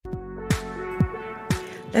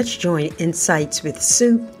Let's join Insights with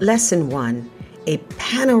Sue, Lesson 1, a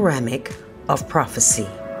panoramic of prophecy.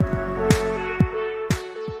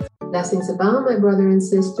 Blessings abound, my brother and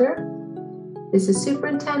sister. This is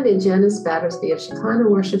Superintendent Janice Battersby of Shekinah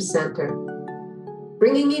Worship Center,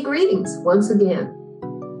 bringing you greetings once again.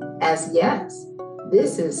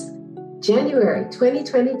 This is January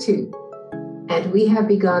 2022, and we have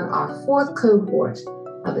begun our fourth cohort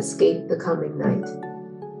of Escape the Coming Night.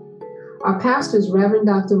 Our pastor is Reverend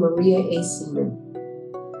Dr. Maria A. Seaman,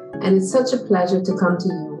 and it's such a pleasure to come to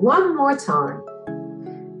you one more time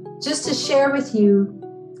just to share with you,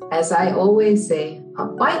 as I always say, a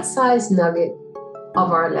bite-sized nugget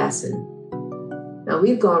of our lesson. Now,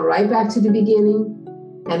 we've gone right back to the beginning,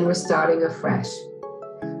 and we're starting afresh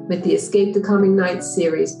with the Escape the Coming Night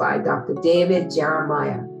series by Dr. David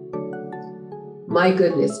Jeremiah. My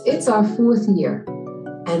goodness, it's our fourth year,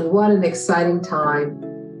 and what an exciting time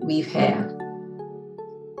we've had.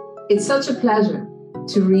 It's such a pleasure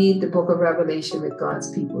to read the book of Revelation with God's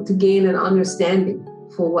people, to gain an understanding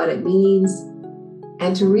for what it means,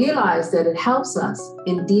 and to realize that it helps us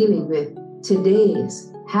in dealing with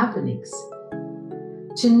today's happenings.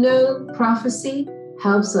 To know prophecy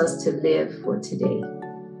helps us to live for today.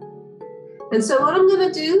 And so what I'm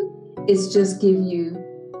going to do is just give you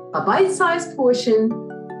a bite-sized portion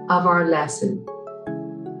of our lesson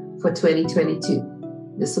for 2022.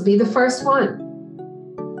 This will be the first one.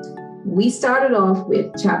 We started off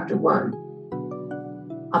with chapter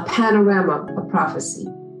 1, a panorama of prophecy.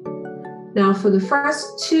 Now, for the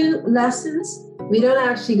first two lessons, we don't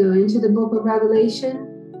actually go into the book of Revelation.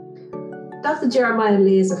 Dr. Jeremiah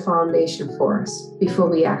lays a foundation for us before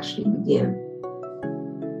we actually begin.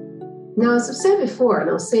 Now, as I've said before,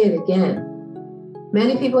 and I'll say it again,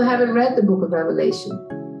 many people haven't read the book of Revelation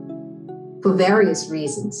for various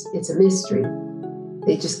reasons. It's a mystery.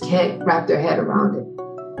 They just can't wrap their head around it.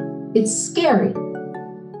 It's scary.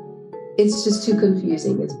 It's just too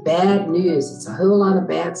confusing. It's bad news. It's a whole lot of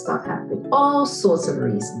bad stuff happening. All sorts of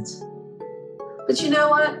reasons. But you know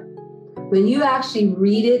what? When you actually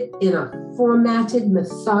read it in a formatted,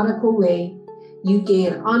 methodical way, you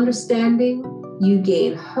gain understanding, you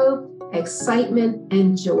gain hope, excitement,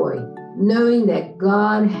 and joy, knowing that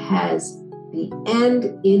God has the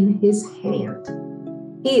end in his hand.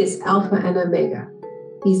 He is Alpha and Omega.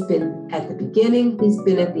 He's been at the beginning, he's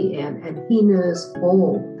been at the end, and he knows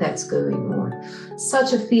all that's going on.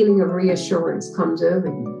 Such a feeling of reassurance comes over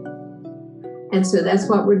you. And so that's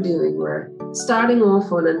what we're doing. We're starting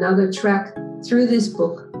off on another trek through this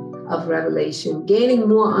book of Revelation, gaining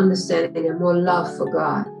more understanding and more love for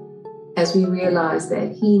God as we realize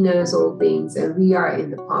that he knows all things and we are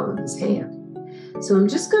in the palm of his hand. So I'm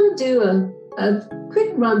just going to do a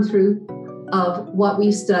quick run through of what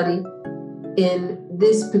we've studied in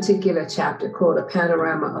this particular chapter called A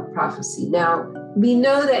Panorama of Prophecy. Now, we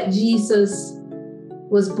know that Jesus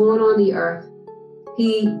was born on the earth.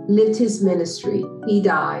 He lived his ministry. He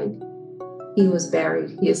died. He was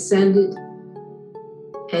buried. He ascended.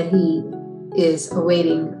 And he is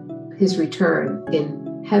awaiting his return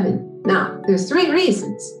in heaven. Now, there's three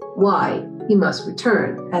reasons why he must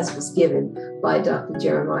return, as was given by Dr.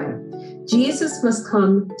 Jeremiah. Jesus must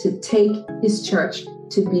come to take his church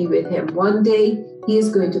to be with him. One day, he is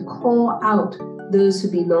going to call out those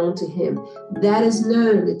who belong to him. That is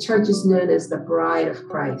known, the church is known as the bride of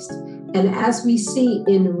Christ. And as we see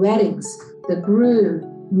in weddings, the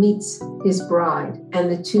groom meets his bride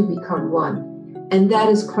and the two become one. And that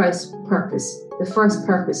is Christ's purpose. The first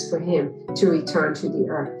purpose for him to return to the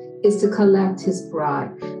earth is to collect his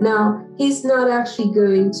bride. Now, he's not actually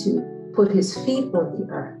going to put his feet on the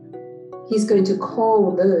earth. He's going to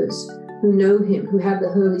call those who know him, who have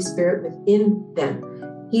the Holy Spirit within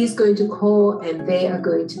them. He's going to call, and they are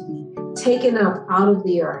going to be taken up out of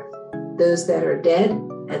the earth, those that are dead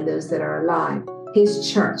and those that are alive,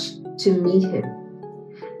 his church, to meet him.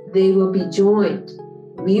 They will be joined.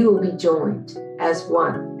 We will be joined as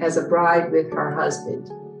one, as a bride with her husband.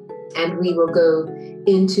 And we will go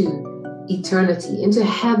into eternity, into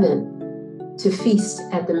heaven, to feast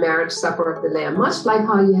at the marriage supper of the Lamb, much like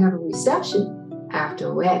how you have a reception after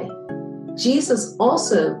a wedding. Jesus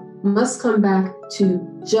also must come back to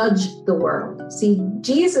judge the world. See,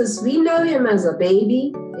 Jesus, we know him as a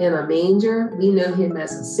baby in a manger. We know him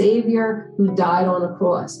as a savior who died on a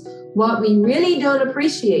cross. What we really don't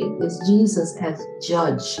appreciate is Jesus as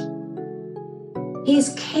judge.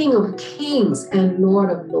 He's King of kings and Lord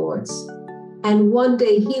of lords. And one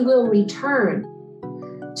day he will return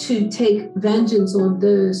to take vengeance on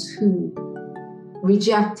those who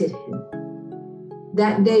rejected him.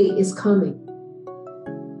 That day is coming.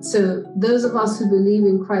 So those of us who believe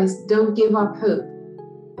in Christ, don't give up hope.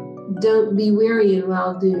 Don't be weary in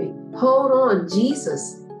well-doing. Hold on,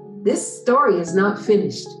 Jesus. This story is not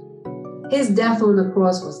finished. His death on the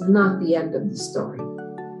cross was not the end of the story.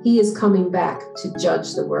 He is coming back to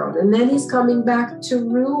judge the world. And then he's coming back to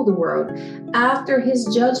rule the world after his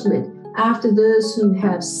judgment, after those who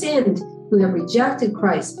have sinned, who have rejected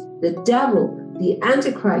Christ, the devil, the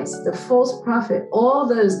Antichrist, the false prophet, all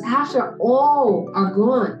those, after all are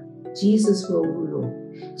gone, Jesus will rule.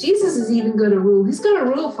 Jesus is even going to rule. He's going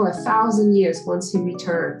to rule for 1,000 years once he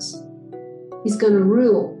returns. He's going to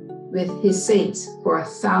rule with his saints for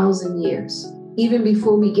 1,000 years, even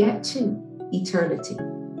before we get to eternity.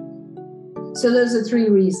 So those are 3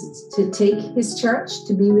 reasons: to take his church,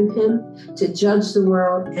 to be with him, to judge the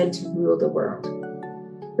world, and to rule the world.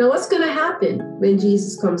 Now, what's going to happen when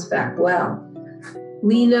Jesus comes back? Well,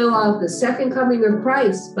 we know of the second coming of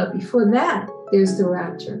Christ, but before that, there's the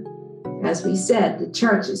rapture. As we said, the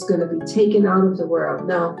church is going to be taken out of the world.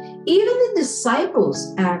 Now, even the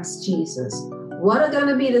disciples asked Jesus, what are going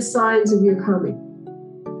to be the signs of your coming?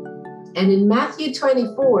 And in Matthew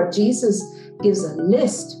 24, Jesus gives a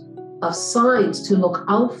list of signs to look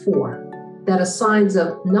out for that are signs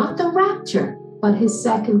of not the rapture, but his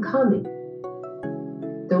second coming.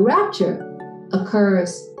 The rapture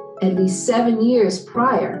occurs at least 7 years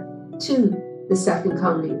prior to the second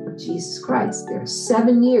coming of Jesus Christ. There are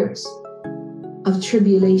 7 years of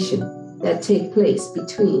tribulation that take place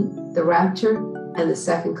between the rapture and the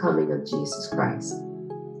second coming of Jesus Christ.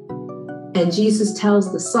 And Jesus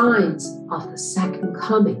tells the signs of the second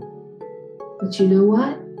coming. But you know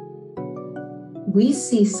what? We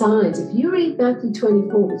see signs. If you read Matthew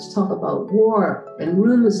 24, which talk about war and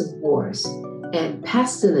rumors of wars and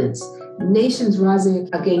pestilence, nations rising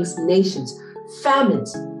against nations,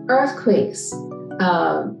 famines, earthquakes,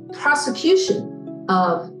 persecution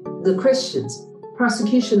of the Christians,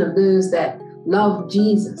 persecution of those that love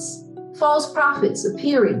Jesus, false prophets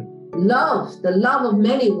appearing, the love of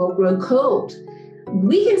many will grow cold.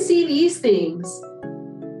 We can see these things,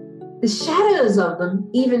 the shadows of them,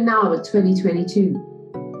 even now in 2022.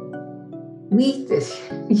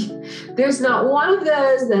 There's not one of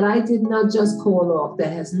those that I did not just call off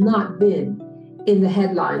that has not been in the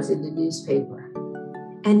headlines in the newspaper.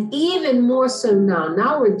 And even more so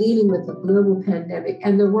now we're dealing with a global pandemic,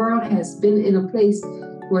 and the world has been in a place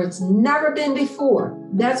where it's never been before.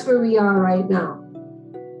 That's where we are right now.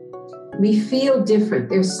 We feel different.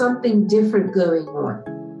 There's something different going on.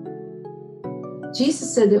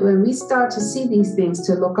 Jesus said that when we start to see these things,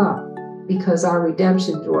 to look up, because our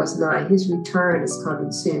redemption draws nigh. His return is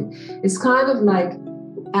coming soon. It's kind of like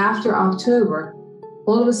after October,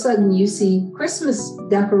 all of a sudden you see Christmas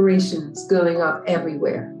decorations going up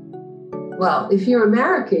everywhere. Well, if you're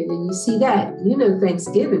American and you see that, you know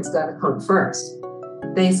Thanksgiving's got to come first.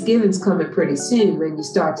 Thanksgiving's coming pretty soon when you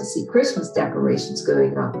start to see Christmas decorations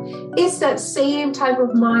going up. It's that same type of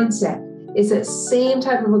mindset. It's that same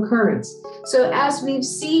type of occurrence. So as we've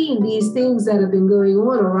seen these things that have been going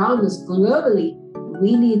on around us globally,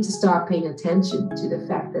 we need to start paying attention to the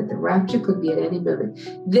fact that the rapture could be at any moment.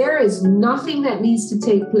 There is nothing that needs to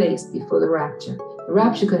take place before the rapture. The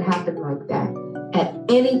rapture could happen like that at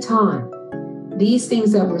any time. These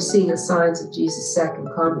things that we're seeing are signs of Jesus' second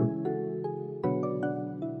coming.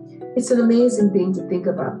 It's an amazing thing to think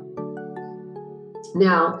about.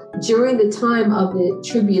 Now, during the time of the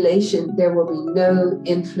tribulation, there will be no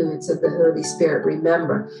influence of the Holy Spirit.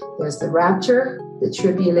 Remember, there's the rapture, the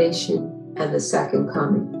tribulation, and the second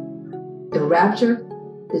coming. The rapture,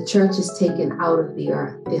 the church is taken out of the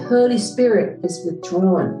earth. The Holy Spirit is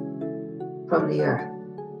withdrawn from the earth.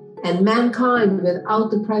 And mankind, without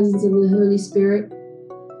the presence of the Holy Spirit,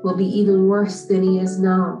 will be even worse than he is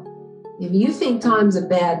now. If you think times are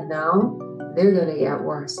bad now, they're going to get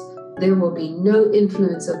worse. There will be no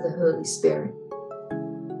influence of the Holy Spirit.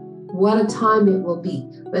 What a time it will be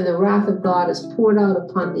when the wrath of God is poured out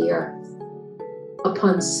upon the earth,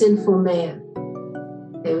 upon sinful man.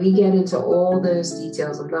 And we get into all those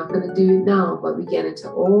details. I'm not going to do it now, but we get into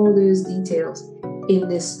all those details in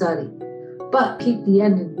this study. But keep the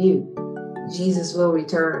end in view. Jesus will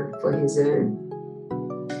return for his own.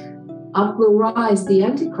 Up will rise the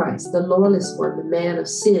Antichrist, the lawless one, the man of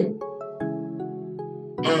sin.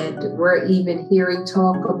 And we're even hearing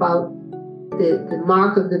talk about the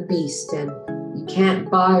mark of the beast, and you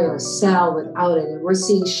can't buy or sell without it. And we're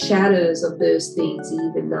seeing shadows of those things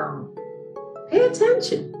even now. Pay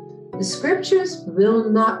attention. The scriptures will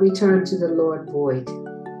not return to the Lord void.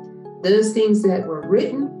 Those things that were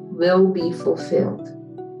written will be fulfilled.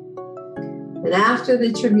 And after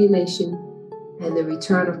the tribulation and the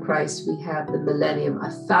return of Christ, we have the millennium,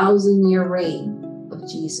 1,000-year reign of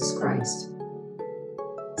Jesus Christ.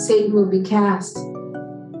 Satan will be cast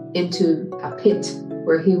into a pit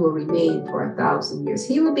where he will remain for 1,000 years.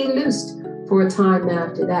 He will be loosed for a time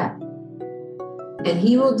after that. And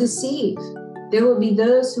he will deceive. There will be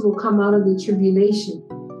those who will come out of the tribulation,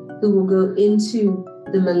 who will go into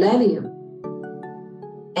the millennium,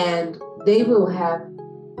 and they will have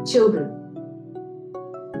children.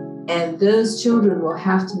 And those children will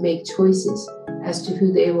have to make choices as to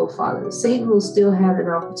who they will follow. Satan will still have an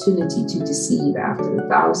opportunity to deceive after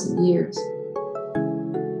 1,000 years,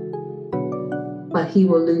 but he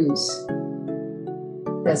will lose.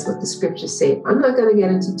 That's what the scriptures say. I'm not going to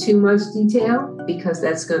get into too much detail because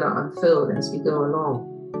that's going to unfold as we go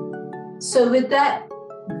along. So with that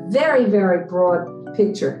very, very broad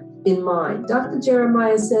picture in mind, Dr.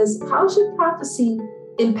 Jeremiah says, how should prophecy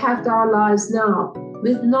impact our lives now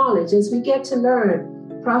with knowledge as we get to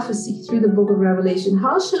learn prophecy through the book of Revelation?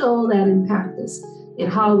 How should all that impact us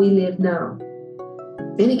in how we live now?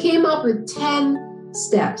 And he came up with 10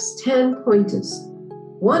 steps, 10 pointers.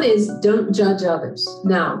 One is don't judge others.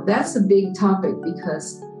 Now, that's a big topic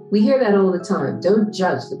because we hear that all the time. Don't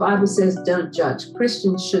judge. The Bible says don't judge.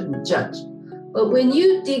 Christians shouldn't judge. But when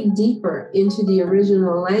you dig deeper into the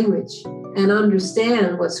original language and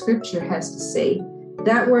understand what scripture has to say,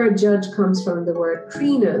 that word judge comes from the word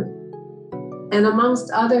krino. And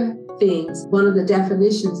amongst other things, one of the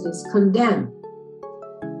definitions is condemn.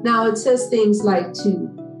 Now, it says things like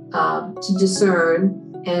to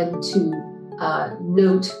discern and to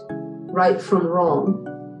note right from wrong.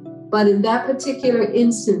 But in that particular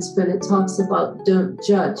instance, when it talks about don't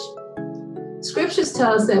judge, scriptures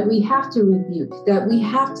tell us that we have to rebuke, that we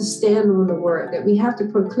have to stand on the word, that we have to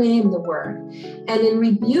proclaim the word. And in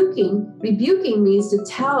rebuking means to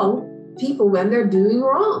tell people when they're doing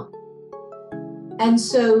wrong. And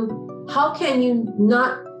so how can you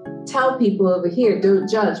not tell people over here, don't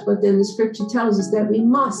judge, but then the scripture tells us that we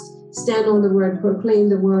must stand on the word, proclaim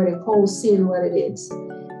the word, and call sin what it is.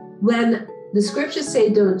 When the scriptures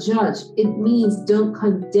say don't judge, it means don't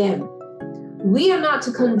condemn. We are not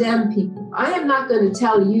to condemn people. I am not going to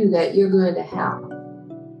tell you that you're going to hell,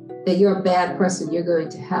 that you're a bad person, you're going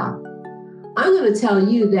to hell. I'm going to tell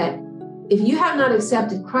you that if you have not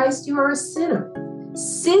accepted Christ, you are a sinner.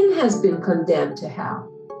 Sin has been condemned to hell.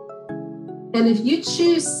 And if you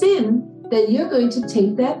choose sin, then you're going to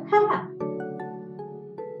take that path.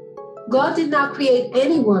 God did not create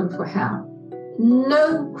anyone for hell.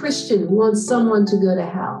 No Christian wants someone to go to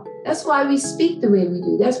hell. That's why we speak the way we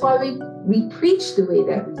do. That's why we preach the way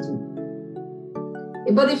that we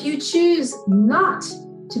do. But if you choose not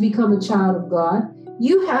to become a child of God,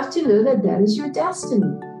 you have to know that that is your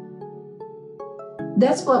destiny.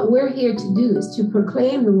 That's what we're here to do, is to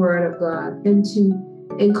proclaim the word of God and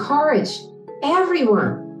to encourage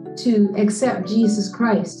everyone to accept Jesus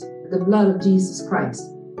Christ, the blood of Jesus Christ.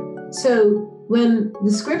 So when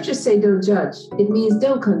the scriptures say don't judge, it means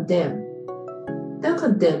don't condemn. Don't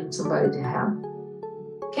condemn somebody to hell.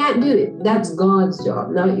 Can't do it. That's God's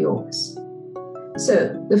job, not yours.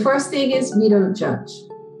 So the first thing is we don't judge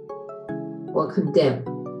or condemn.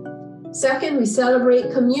 Second, we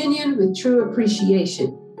celebrate communion with true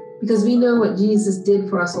appreciation because we know what Jesus did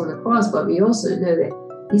for us on the cross, but we also know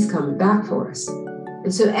that he's coming back for us.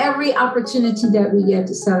 And so every opportunity that we get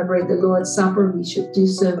to celebrate the Lord's Supper, we should do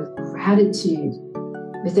so with gratitude,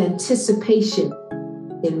 with anticipation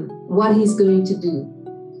in what he's going to do,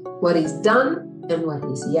 what he's done, and what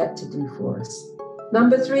he's yet to do for us.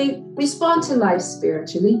 Number 3, respond to life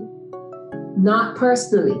spiritually, not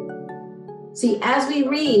personally. See, as we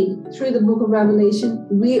read through the book of Revelation,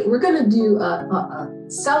 we're going to do a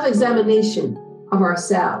self-examination of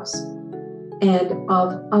ourselves and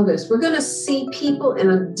of others. We're going to see people in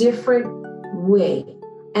a different way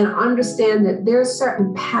and understand that there are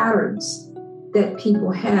certain patterns that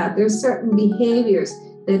people have. There's certain behaviors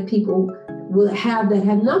that people will have that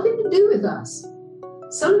have nothing to do with us.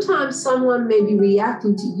 Sometimes someone may be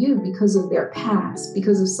reacting to you because of their past,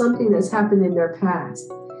 because of something that's happened in their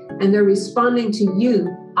past, and they're responding to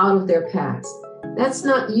you out of their past. That's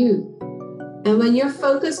not you. And when you're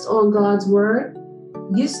focused on God's word,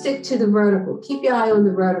 you stick to the vertical. Keep your eye on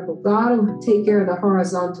the vertical. God will take care of the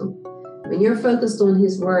horizontal. When you're focused on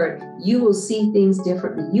his word, you will see things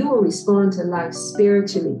differently. You will respond to life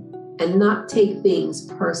spiritually and not take things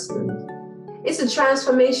personally. It's a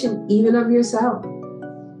transformation even of yourself,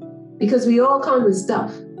 because we all come with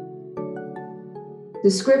stuff.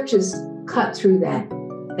 The scriptures cut through that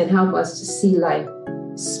and help us to see life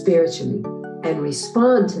spiritually and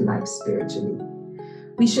respond to life spiritually.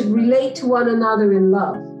 We should relate to one another in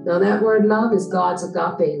love. Now that word love is God's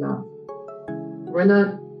agape love. We're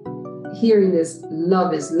not hearing this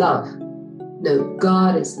love is love. No,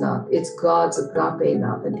 God is love. It's God's agape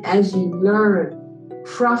love. And as you learn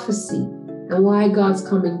prophecy and why God's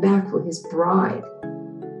coming back for his bride,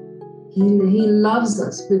 he loves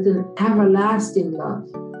us with an everlasting love.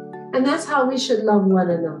 And that's how we should love one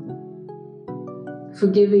another,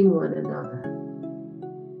 forgiving one another.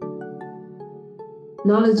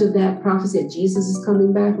 Knowledge of that prophecy that Jesus is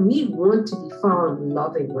coming back, we want to be found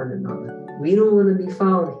loving one another. We don't want to be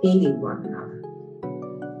found hating one another.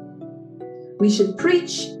 We should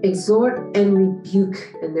preach, exhort, and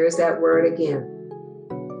rebuke. And there's that word again.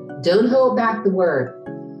 Don't hold back the word.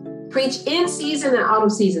 Preach in season and out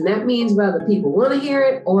of season. That means whether people want to hear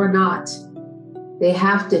it or not, they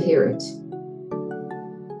have to hear it.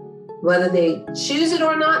 Whether they choose it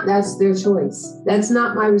or not, that's their choice. That's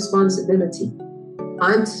not my responsibility.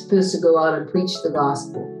 I'm supposed to go out and preach the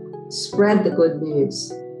gospel, spread the good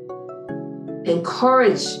news,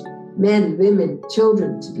 encourage men, women,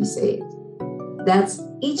 children to be saved. That's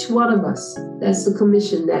each one of us. That's the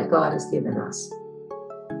commission that God has given us.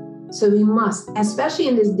 So we must, especially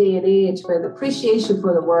in this day and age where the appreciation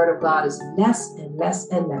for the word of God is less and less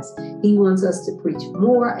and less. He wants us to preach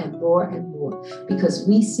more and more and more because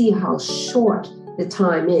we see how short the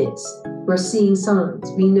time is. We're seeing signs.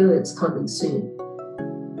 We know it's coming soon.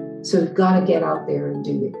 So we've got to get out there and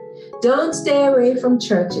do it. Don't stay away from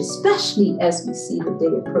church, especially as we see the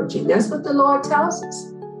day approaching. That's what the Lord tells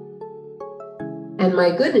us. And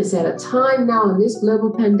my goodness, at a time now in this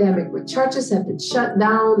global pandemic where churches have been shut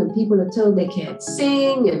down and people are told they can't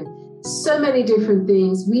sing and so many different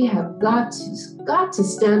things, we have got to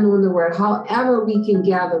stand on the word. However we can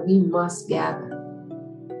gather, we must gather,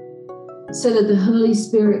 so that the Holy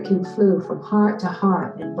Spirit can flow from heart to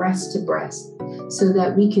heart and breast to breast, so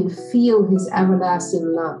that we can feel his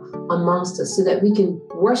everlasting love amongst us, so that we can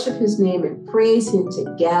worship his name and praise him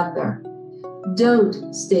together.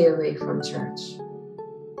 Don't stay away from church.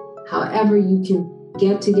 However you can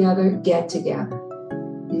get together, get together.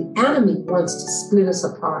 The enemy wants to split us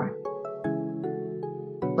apart,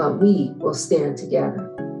 but we will stand together.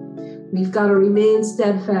 We've got to remain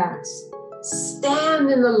steadfast. Stand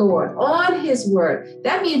in the Lord, on his word.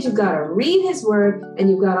 That means you've got to read his word and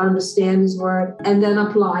you've got to understand his word and then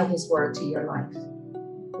apply his word to your life.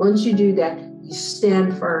 Once you do that, you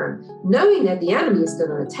stand firm, knowing that the enemy is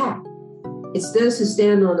going to attack. It's those who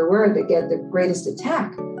stand on the word that get the greatest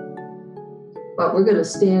attack. But we're going to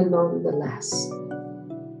stand nonetheless.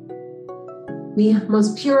 We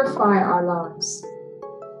must purify our lives.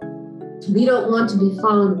 We don't want to be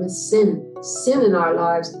found with sin in our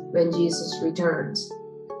lives when Jesus returns.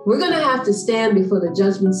 We're going to have to stand before the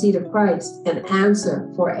judgment seat of Christ and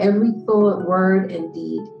answer for every thought, word, and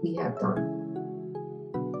deed we have done.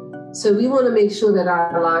 So we want to make sure that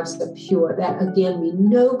our lives are pure, that again, we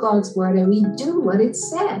know God's word and we do what it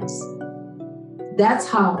says. That's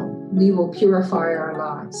how we will purify our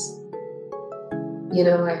lives. You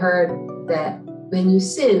know, I heard that when you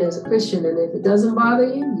sin as a Christian and if it doesn't bother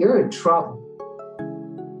you, you're in trouble.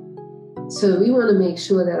 So we want to make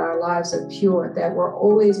sure that our lives are pure, that we're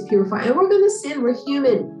always purified. And we're going to sin, we're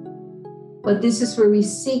human. But this is where we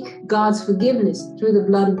seek God's forgiveness through the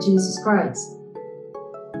blood of Jesus Christ.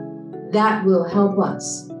 That will help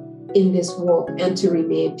us in this walk and to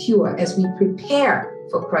remain pure as we prepare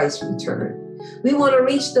for Christ's return. We want to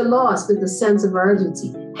reach the lost with a sense of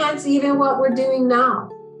urgency. Hence, even what we're doing now.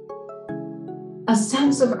 A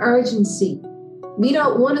sense of urgency. We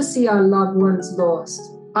don't want to see our loved ones lost,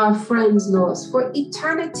 our friends lost for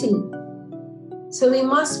eternity. So we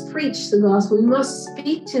must preach the gospel. We must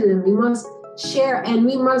speak to them. We must share and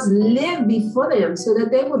we must live before them so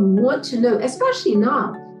that they would want to know, especially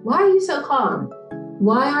now. Why are you so calm?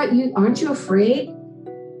 Aren't you afraid?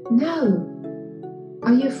 No.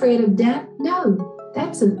 Are you afraid of death? No.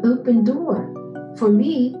 That's an open door for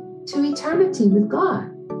me to eternity with God.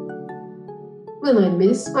 Will I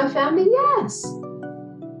miss my family? Yes.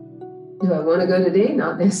 Do I want to go today?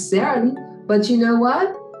 Not necessarily. But you know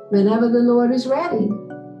what? Whenever the Lord is ready.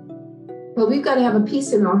 But we've got to have a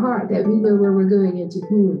peace in our heart that we know where we're going and to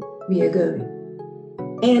whom we are going.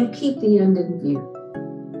 And keep the end in view.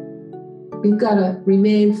 We've got to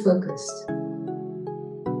remain focused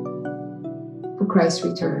for Christ's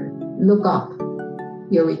return. Look up.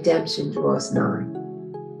 Your redemption draws nigh.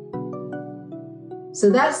 So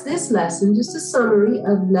that's this lesson, just a summary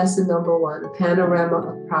of lesson number 1, a panorama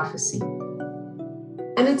of prophecy.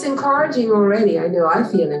 And it's encouraging already. I know I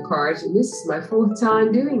feel encouraged, and this is my 4th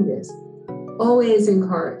time doing this. Always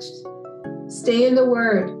encouraged. Stay in the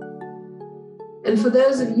Word. And for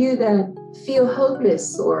those of you that feel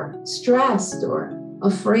hopeless or stressed or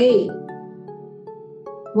afraid,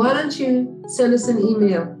 why don't you send us an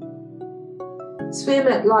email?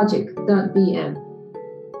 swim@logic.bm.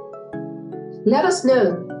 Let us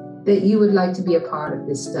know that you would like to be a part of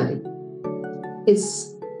this study.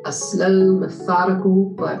 It's a slow, methodical,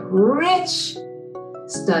 but rich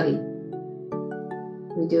study.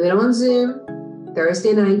 We do it on Zoom,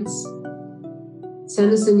 Thursday nights.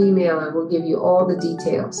 Send us an email and we'll give you all the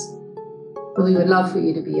details. But we would love for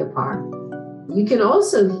you to be a part. You can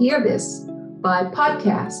also hear this by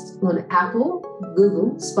podcast on Apple,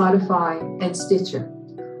 Google, Spotify, and Stitcher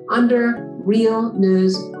under Real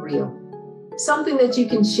News Real. Something that you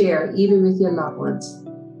can share even with your loved ones.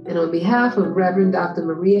 And on behalf of Reverend Dr.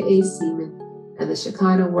 Maria A. Seaman and the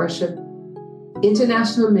Shekinah Worship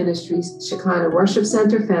International Ministries Shekinah Worship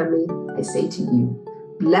Center family, I say to you,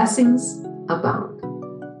 blessings abound.